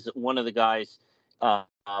one is one of the guys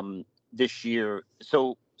this year.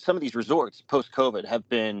 So some of these resorts post-COVID have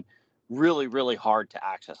been really, really hard to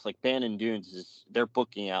access. Like Bandon Dunes they're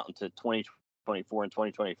booking out into 2024 and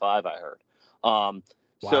 2025, I heard. Wow.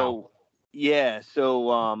 So yeah,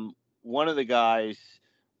 so one of the guys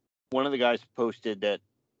posted that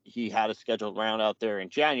he had a scheduled round out there in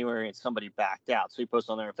January, and somebody backed out. So he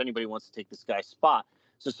posted on there, if anybody wants to take this guy's spot.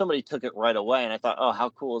 So somebody took it right away, and I thought, oh, how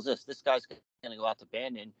cool is this? This guy's going to go out to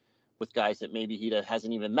Bandon with guys that maybe he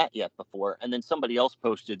hasn't even met yet before. And then somebody else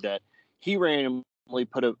posted that he randomly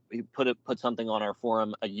put something on our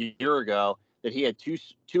forum a year ago that he had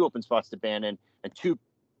two open spots to Bandon, and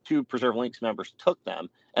two Preserved Links members took them,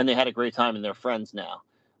 and they had a great time, and they're friends now.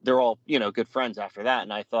 They're all, good friends after that.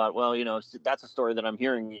 And I thought, well, that's a story that I'm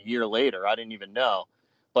hearing a year later. I didn't even know.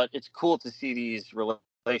 But it's cool to see these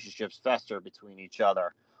relationships fester between each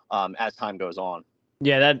other as time goes on.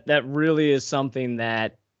 Yeah, that really is something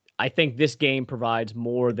that I think this game provides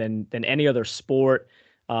more than any other sport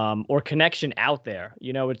or connection out there.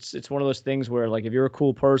 It's one of those things where, like, if you're a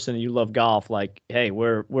cool person and you love golf, like, hey,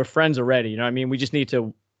 we're friends already. You know what I mean? We just need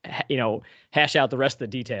to, hash out the rest of the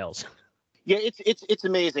details. Yeah, it's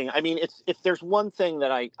amazing. I mean, if there's one thing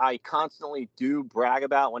that I constantly do brag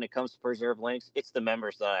about when it comes to Preserved Links, it's the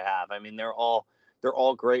members that I have. I mean, they're all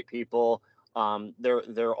great people.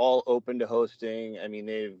 They're all open to hosting. I mean,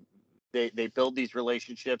 they build these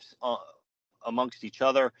relationships amongst each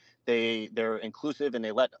other. They're inclusive, and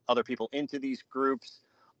they let other people into these groups.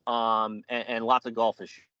 And lots of golf is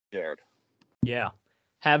shared. Yeah.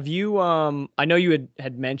 Have you? I know you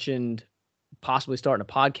had mentioned possibly starting a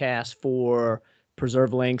podcast for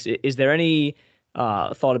Preserved Links. Is there any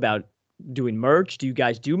thought about doing merch? Do you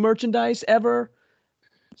guys do merchandise ever?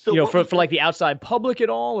 So for like the outside public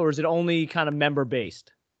at all, or is it only kind of member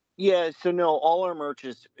based? Yeah, so no, all our merch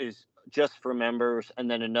is just for members.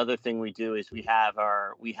 And then another thing we do is we have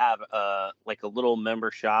like a little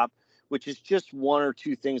member shop, which is just one or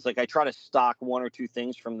two things. Like I try to stock one or two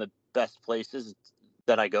things from the best places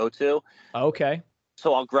that I go to. Okay.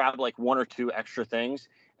 So I'll grab like one or two extra things,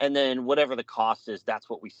 And then whatever the cost is, that's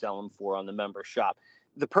what we sell them for on the member shop.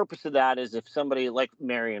 The purpose of that is if somebody like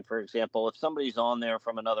Marion, for example, if somebody's on there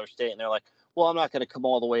from another state and they're like, well, I'm not going to come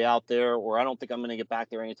all the way out there, or I don't think I'm going to get back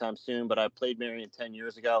there anytime soon, but I played Marion 10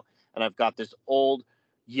 years ago and I've got this old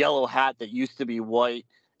yellow hat that used to be white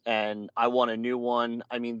and I want a new one.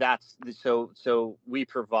 I mean, that's so we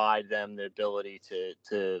provide them the ability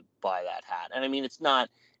to buy that hat. And I mean, it's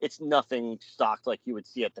nothing stocked like you would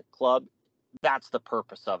see at the club. That's the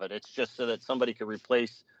purpose of it. It's just so that somebody could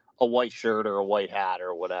replace a white shirt or a white hat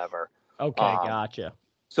or whatever. Okay, gotcha.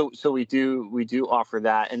 So we do offer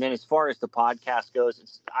that. And then as far as the podcast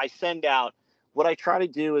goes, I send out, what I try to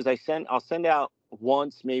do is I'll send out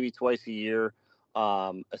once, maybe twice a year,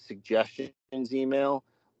 a suggestions email.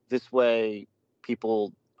 This way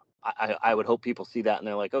people, I would hope people see that and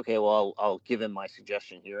they're like, okay, well, I'll give him my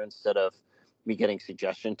suggestion here instead of me getting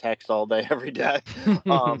suggestion texts all day, every day.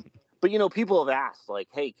 But, you know, people have asked, like,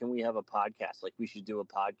 hey, can we have a podcast? Like, we should do a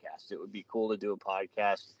podcast. It would be cool to do a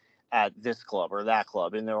podcast at this club or that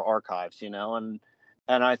club in their archives, you know? And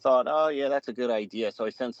I thought, oh, yeah, that's a good idea. So I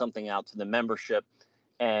sent something out to the membership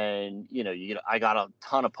and, I got a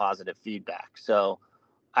ton of positive feedback. So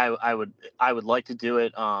I would like to do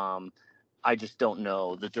it. I just don't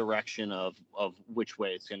know the direction of which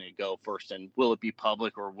way it's going to go first. And will it be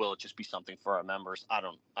public or will it just be something for our members? I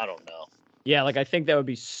don't know. Yeah, like I think that would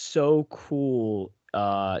be so cool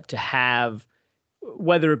to have,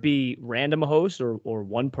 whether it be random hosts or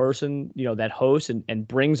one person, that hosts and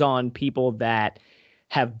brings on people that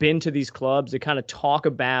have been to these clubs to kind of talk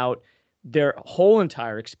about their whole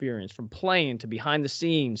entire experience, from playing to behind the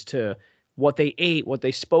scenes to what they ate, what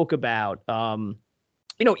they spoke about,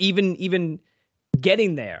 even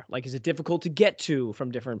getting there. Like, is it difficult to get to from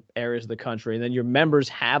different areas of the country? And then your members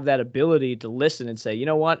have that ability to listen and say, you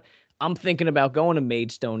know what? I'm thinking about going to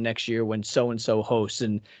Maidstone next year when so-and-so hosts,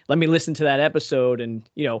 and let me listen to that episode. And,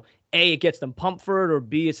 A, it gets them pumped for it, or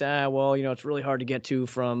B, it's, it's really hard to get to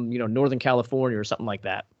from, Northern California or something like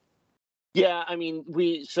that. Yeah. I mean,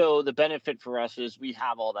 so the benefit for us is we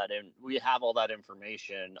have all that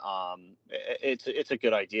information. It's a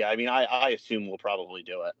good idea. I mean, I assume we'll probably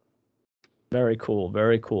do it. Very cool.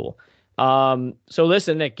 Very cool. So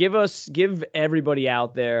listen, Nick, give everybody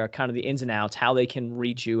out there kind of the ins and outs, how they can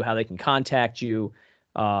reach you, how they can contact you,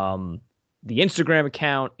 the Instagram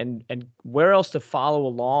account, and where else to follow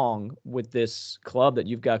along with this club that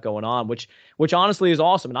you've got going on, which honestly is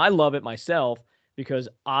awesome. And I love it myself because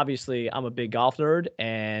obviously I'm a big golf nerd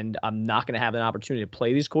and I'm not going to have an opportunity to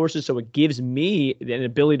play these courses. So it gives me an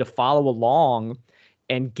ability to follow along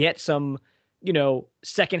and get some,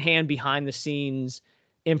 secondhand behind the scenes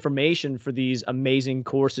information for these amazing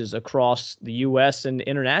courses across the U.S. and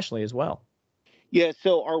internationally as well. Yeah,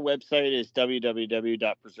 so our website is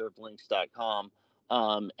www.preservedlinks.com.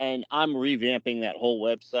 And I'm revamping that whole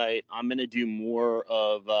website. I'm going to do more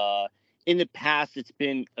of, in the past, it's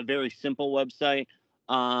been a very simple website,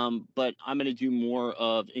 but I'm going to do more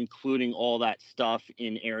of including all that stuff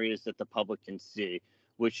in areas that the public can see,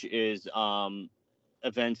 which is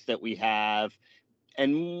events that we have,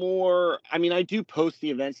 and more. I mean, I do post the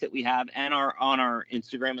events that we have and on our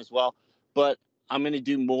Instagram as well, but I'm going to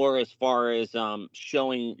do more as far as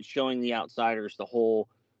showing the outsiders the whole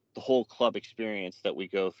club experience that we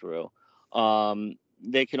go through.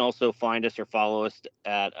 They can also find us or follow us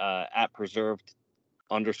at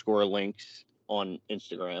preserved_links on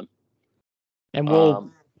Instagram. And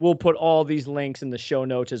we'll put all these links in the show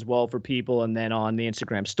notes as well for people, and then on the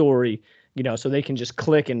Instagram story, so they can just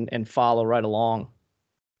click and follow right along.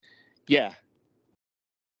 Yeah.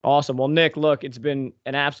 Awesome. Well, Nick, look, it's been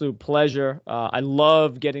an absolute pleasure. I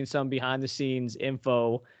love getting some behind the scenes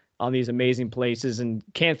info on these amazing places, and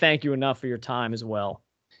can't thank you enough for your time as well.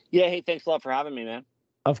 Yeah. Hey, thanks a lot for having me, man.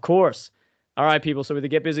 Of course. All right, people. So either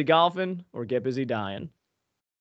get busy golfing or get busy dying.